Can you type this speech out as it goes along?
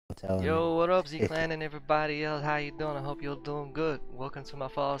telling you. Yo, what up, Z-Clan and everybody else? How you doing? I hope you're doing good. Welcome to my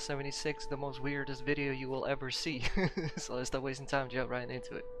Fallout 76, the most weirdest video you will ever see. So let's stop wasting time, jump right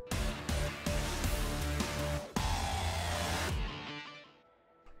into it.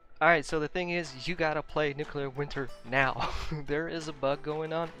 Alright, so the thing is, you gotta play Nuclear Winter now. There is a bug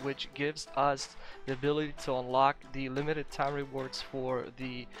going on which gives us the ability to unlock the limited time rewards for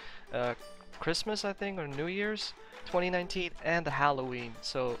the Christmas, I think, or New Year's 2019 and the Halloween.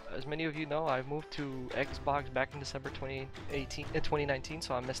 So as many of you know, I moved to Xbox back in December 2019,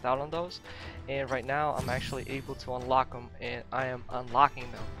 so I missed out on those. And right now I'm actually able to unlock them, and I am unlocking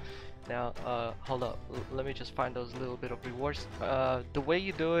them. Now, hold up, let me just find those little bit of rewards. The way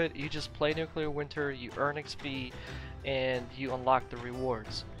you do it, you just play Nuclear Winter, you earn XP, and you unlock the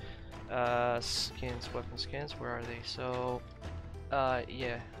rewards. Skins, weapon skins, where are they? So,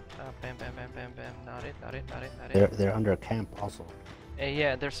 yeah, bam, bam, bam, bam, bam, not it. They're under camp also. And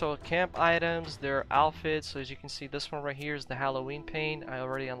yeah, they're so camp items, they're outfits. So as you can see, this one right here is the Halloween paint. I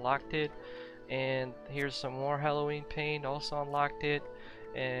already unlocked it. And here's some more Halloween paint, also unlocked it.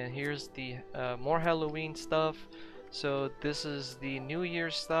 And here's the more Halloween stuff. So this is the New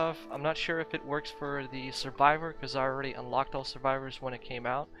Year's stuff. I'm not sure if it works for the Survivor because I already unlocked all Survivors when it came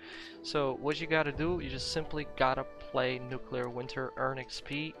out. So what you gotta do, you just simply gotta play Nuclear Winter, earn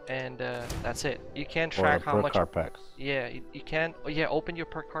XP, and that's it. You can't track how much. Packs. Yeah, you can. Yeah, open your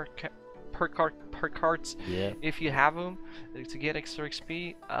perk cards Yeah. if you have them to get extra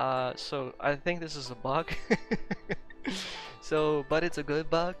XP. So I think this is a bug. So, but it's a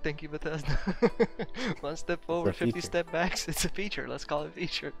good bug. Thank you, Bethesda. One step forward, 50 step backs. It's a feature. Let's call it a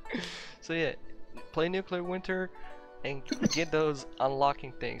feature. So yeah, play Nuclear Winter and get those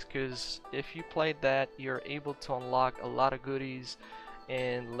unlocking things. Because if you played that, you're able to unlock a lot of goodies.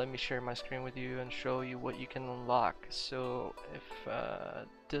 And let me share my screen with you and show you what you can unlock. So if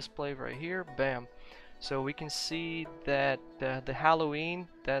display right here, bam. So we can see that the Halloween,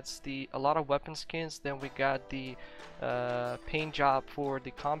 that's a lot of weapon skins. Then we got the paint job for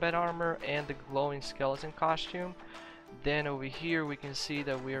the combat armor and the glowing skeleton costume. Then over here we can see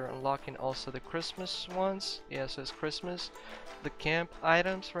that we are unlocking also the Christmas ones. Yeah, so it's Christmas. The camp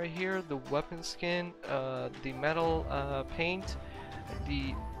items right here, the weapon skin, the metal paint,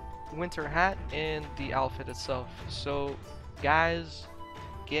 the winter hat, and the outfit itself. So guys,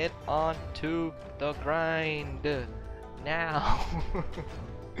 get on to the grind now.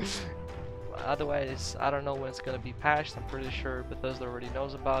 Otherwise, I don't know when it's gonna be patched. I'm pretty sure Bethesda already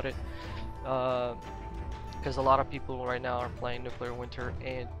knows about it, because a lot of people right now are playing Nuclear Winter,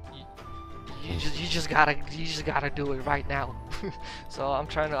 and you just gotta do it right now. So I'm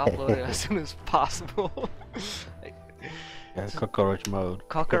trying to upload it as soon as possible. Yeah, cockroach mode.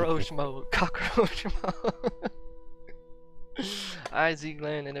 Cockroach mode. Cockroach mode. Alright,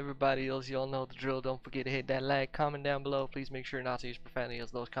 Z-Clan and everybody else, y'all know the drill. Don't forget to hit that like, comment down below. Please make sure not to use profanity,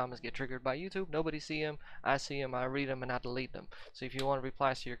 as those comments get triggered by YouTube. Nobody see them, I see them, I read them, and I delete them. So if you want to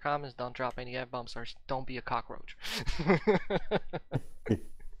reply to your comments, don't drop any F-bombs or don't be a cockroach.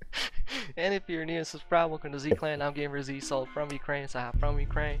 And if you're new and subscribe, welcome to Z-Clan. I'm Gamer Z, sold from Ukraine, so I'm from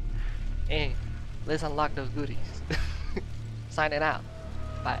Ukraine. And let's unlock those goodies. Signing out.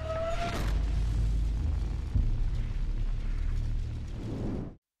 Bye.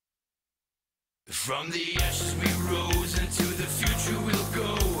 From the ashes we rose, into the future we'll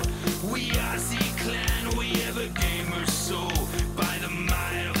go. We are Z-Clan, we have a gamer's soul. By the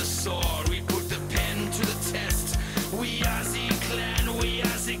might of the sword, we put the pen to the test. We are Z-Clan, we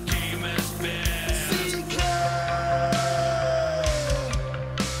are the gamer's best. Z-Clan,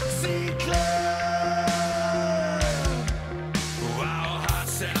 Z-Clan. Our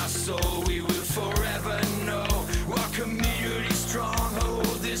hearts and our soul, we will forever know. Our community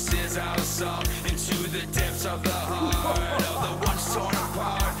stronghold, this is our song. Into the depths of the heart.